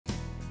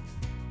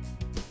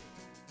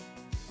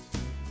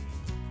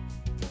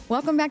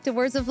Welcome back to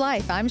Words of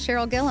Life. I'm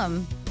Cheryl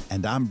Gillum.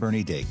 And I'm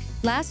Bernie Dake.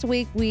 Last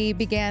week, we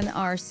began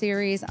our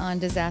series on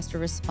disaster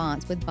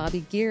response with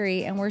Bobbi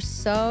Geery, and we're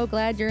so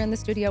glad you're in the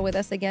studio with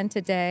us again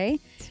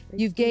today.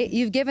 You've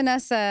given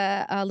us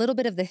a little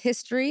bit of the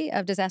history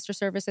of disaster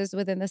services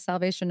within the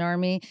Salvation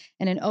Army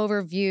and an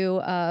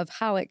overview of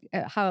how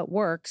it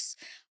works.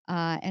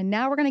 And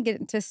now we're going to get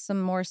into some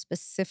more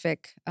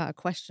specific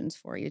questions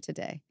for you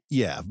today.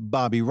 Yeah,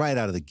 Bobbi, right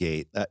out of the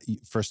gate,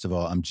 first of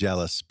all, I'm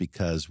jealous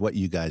because what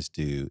you guys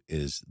do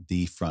is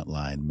the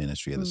frontline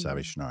ministry of the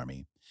Salvation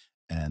Army.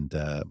 And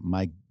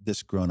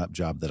this grown-up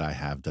job that I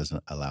have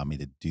doesn't allow me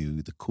to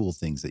do the cool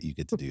things that you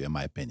get to do, in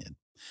my opinion.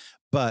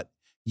 But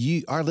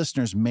our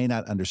listeners may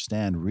not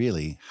understand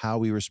really how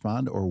we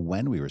respond or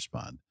when we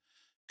respond.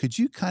 Could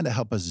you kind of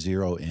help us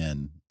zero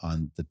in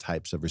on the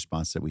types of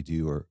response that we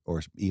do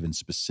or even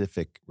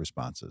specific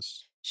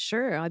responses?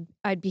 Sure,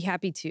 I'd be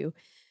happy to.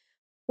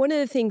 One of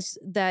the things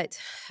that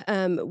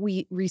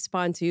we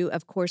respond to,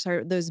 of course,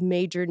 are those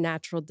major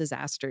natural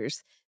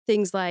disasters,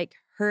 things like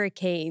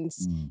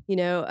hurricanes,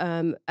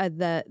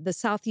 the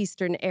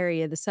southeastern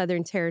area, the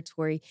Southern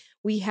Territory.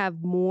 We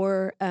have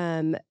more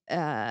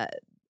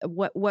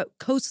what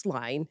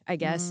coastline, I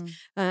guess,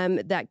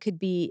 that could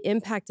be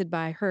impacted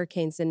by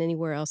hurricanes than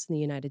anywhere else in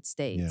the United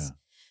States. Yeah.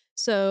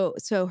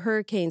 So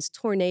hurricanes,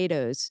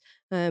 tornadoes,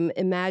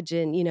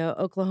 imagine,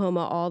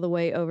 Oklahoma all the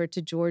way over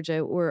to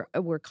Georgia,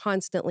 we're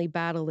constantly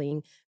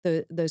battling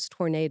those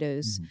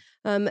tornadoes.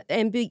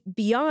 And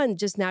beyond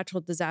just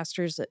natural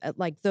disasters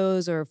like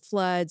those or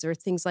floods or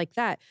things like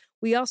that,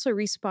 we also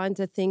respond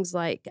to things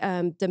like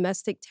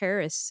domestic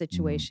terrorist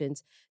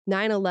situations.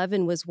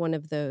 9/11 was one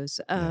of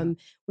those.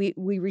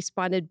 We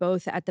responded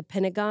both at the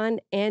Pentagon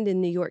and in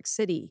New York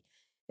City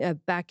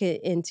back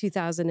in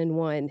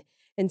 2001.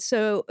 And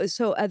so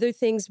other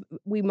things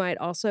we might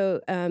also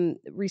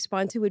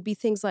respond to would be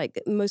things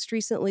like most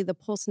recently the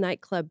Pulse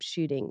nightclub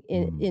shooting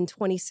in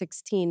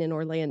 2016 in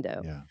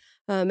Orlando. Yeah.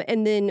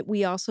 And then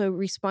we also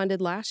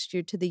responded last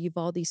year to the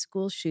Uvalde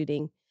school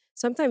shooting.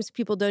 Sometimes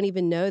people don't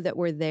even know that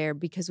we're there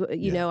because,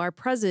 our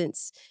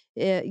presence,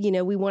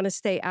 we want to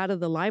stay out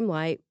of the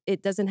limelight.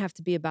 It doesn't have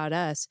to be about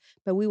us,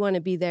 but we want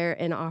to be there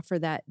and offer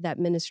that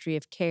ministry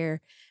of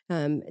care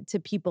to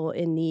people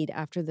in need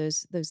after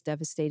those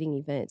devastating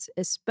events,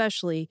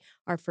 especially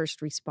our first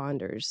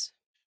responders.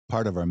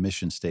 Part of our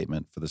mission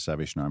statement for the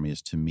Salvation Army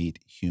is to meet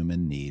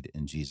human need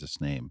in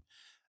Jesus' name.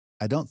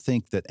 I don't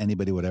think that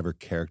anybody would ever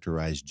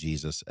characterize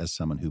Jesus as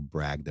someone who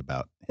bragged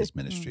about his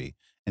ministry.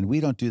 And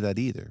we don't do that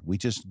either. We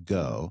just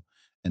go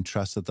and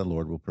trust that the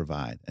Lord will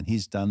provide. And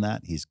he's done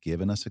that. He's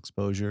given us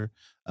exposure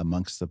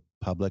amongst the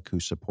public who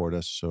support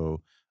us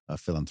so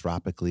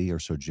philanthropically or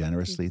so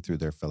generously through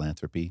their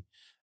philanthropy.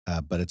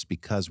 But it's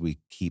because we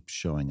keep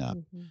showing up.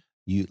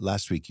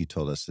 Last week you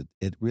told us that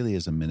it really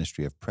is a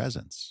ministry of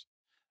presence.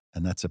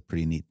 And that's a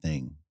pretty neat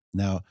thing.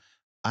 Now,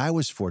 I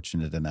was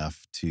fortunate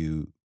enough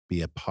to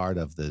be a part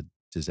of the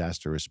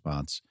disaster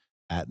response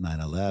at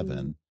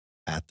 9/11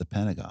 at the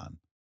Pentagon.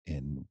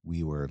 And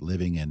we were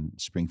living in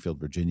Springfield,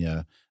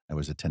 Virginia. I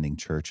was attending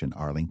church in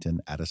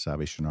Arlington at a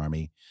Salvation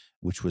Army,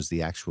 which was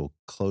the actual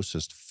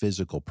closest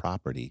physical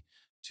property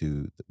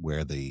to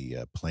where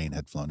the plane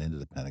had flown into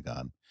the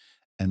Pentagon.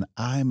 And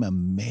I'm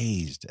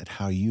amazed at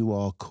how you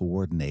all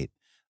coordinate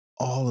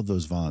all of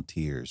those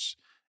volunteers.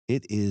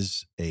 It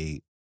is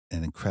an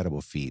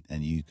incredible feat,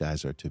 and you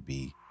guys are to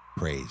be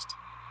praised.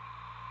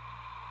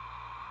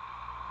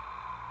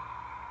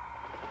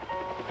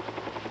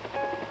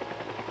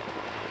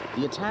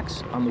 The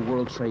attacks on the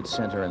World Trade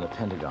Center and the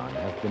Pentagon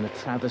have been a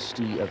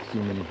travesty of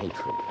human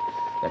hatred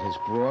that has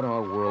brought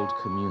our world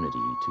community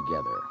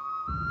together.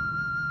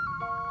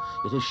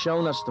 It has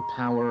shown us the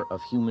power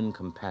of human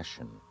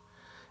compassion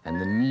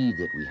and the need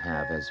that we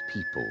have as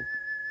people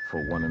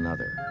for one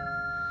another.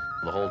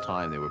 The whole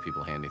time there were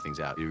people handing things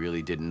out. You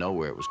really didn't know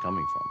where it was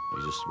coming from.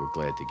 You just were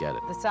glad to get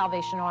it. The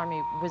Salvation Army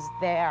was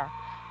there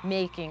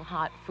making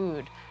hot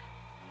food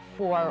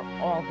for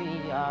all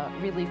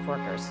the relief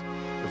workers.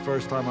 The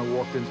first time I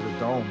walked into the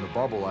dome, the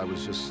bubble, I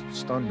was just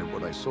stunned at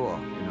what I saw.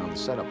 The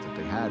setup that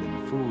they had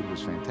and the food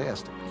was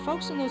fantastic. The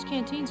folks in those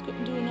canteens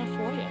couldn't do enough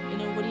for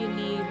you. What do you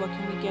need? What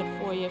can we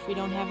get for you? If we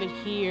don't have it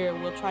here,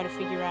 we'll try to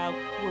figure out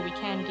where we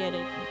can get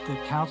it. The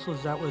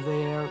counselors that were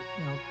there,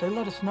 they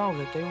let us know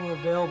that they were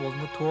available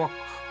to talk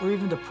or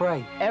even to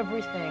pray.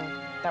 Everything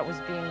that was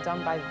being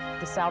done by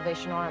the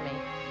Salvation Army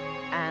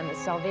and the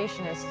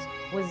Salvationists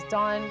was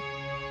done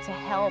to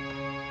help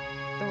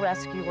the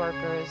rescue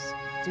workers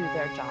do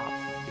their job.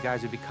 The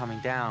guys would be coming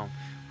down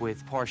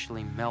with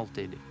partially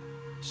melted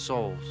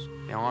soles.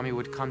 The Army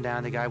would come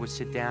down, the guy would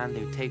sit down,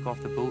 they would take off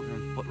the boot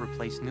and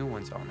replace new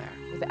ones on there.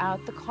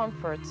 Without the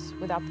comforts,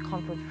 without the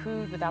comfort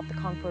food, without the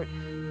comfort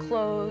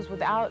clothes,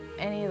 without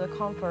any of the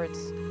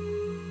comforts,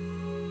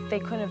 they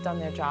couldn't have done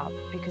their job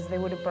because they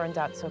would have burned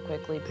out so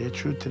quickly. They're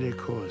true to their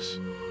cause,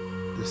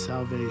 the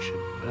salvation.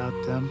 Without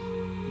them,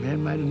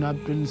 man might have not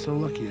been so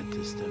lucky at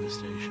this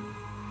devastation.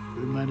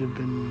 We might have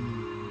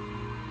been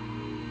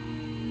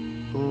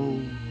a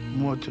little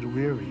more to the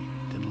weary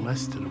than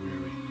less to the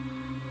weary.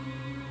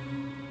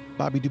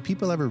 Bobbi, do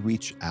people ever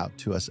reach out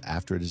to us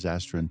after a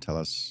disaster and tell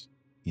us,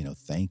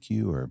 thank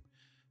you, or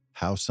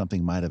how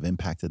something might have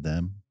impacted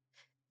them?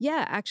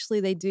 Yeah, actually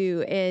they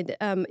do. And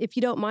if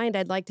you don't mind,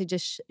 I'd like to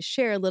just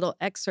share a little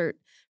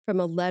excerpt from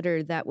a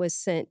letter that was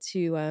sent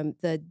to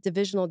the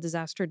Divisional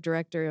Disaster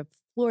Director of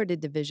Florida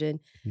Division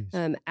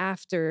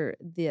after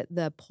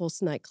the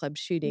Pulse nightclub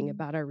shooting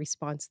about our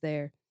response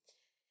there.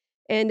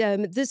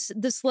 And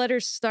this letter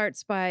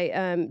starts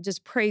by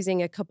just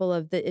praising a couple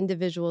of the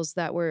individuals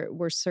that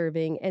were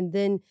serving, and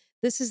then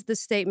this is the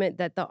statement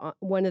that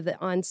one of the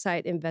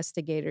on-site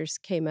investigators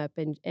came up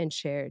and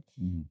shared.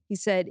 He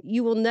said,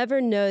 "You will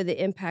never know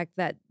the impact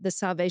that the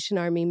Salvation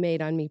Army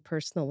made on me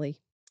personally."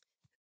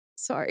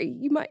 Sorry,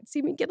 you might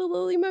see me get a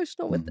little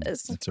emotional with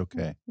this. It's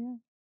okay. Yeah.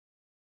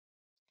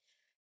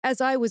 As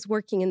I was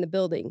working in the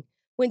building,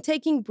 when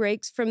taking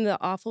breaks from the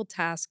awful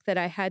task that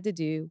I had to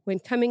do, when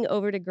coming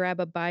over to grab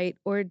a bite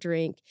or a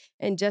drink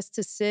and just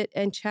to sit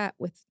and chat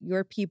with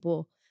your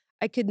people,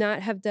 I could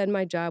not have done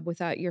my job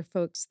without your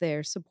folks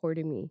there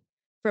supporting me.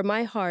 From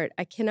my heart,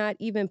 I cannot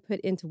even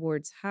put into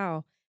words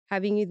how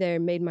having you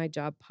there made my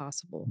job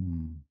possible.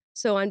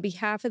 So on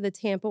behalf of the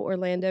Tampa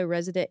Orlando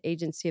Resident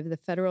Agency of the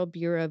Federal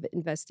Bureau of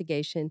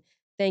Investigation,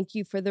 thank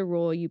you for the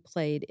role you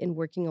played in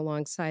working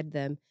alongside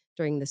them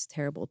during this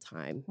terrible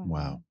time.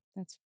 Wow.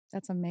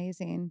 That's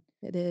amazing.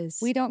 It is.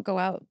 We don't go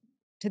out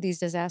to these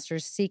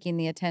disasters seeking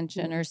the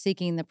attention or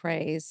seeking the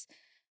praise,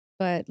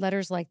 but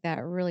letters like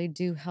that really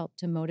do help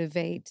to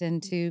motivate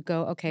and to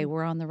go, okay,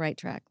 we're on the right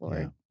track,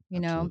 Lord.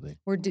 Absolutely.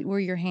 We're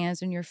your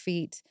hands and your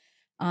feet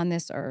on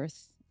this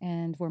earth,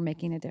 and we're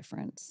making a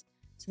difference.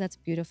 So that's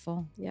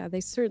beautiful. Yeah,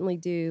 they certainly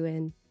do.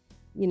 And,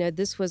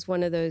 this was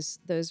one of those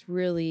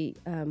really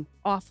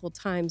awful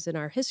times in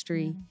our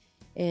history.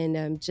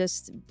 And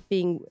just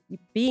being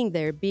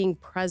there, being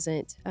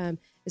present,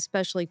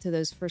 especially to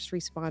those first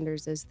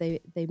responders as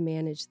they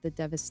managed the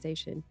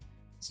devastation,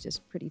 is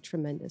just pretty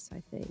tremendous,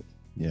 I think.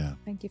 Yeah.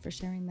 Thank you for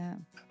sharing that.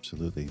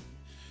 Absolutely.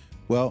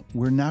 Well,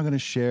 we're now going to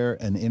share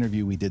an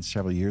interview we did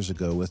several years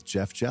ago with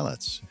Jeff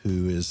Jellets,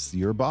 who is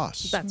your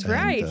boss. That's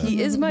right.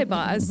 He is my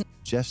boss.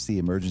 Jeff's the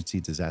Emergency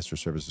Disaster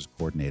Services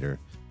Coordinator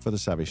for the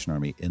Salvation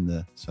Army in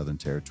the Southern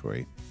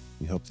Territory.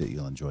 We hope that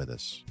you'll enjoy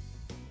this.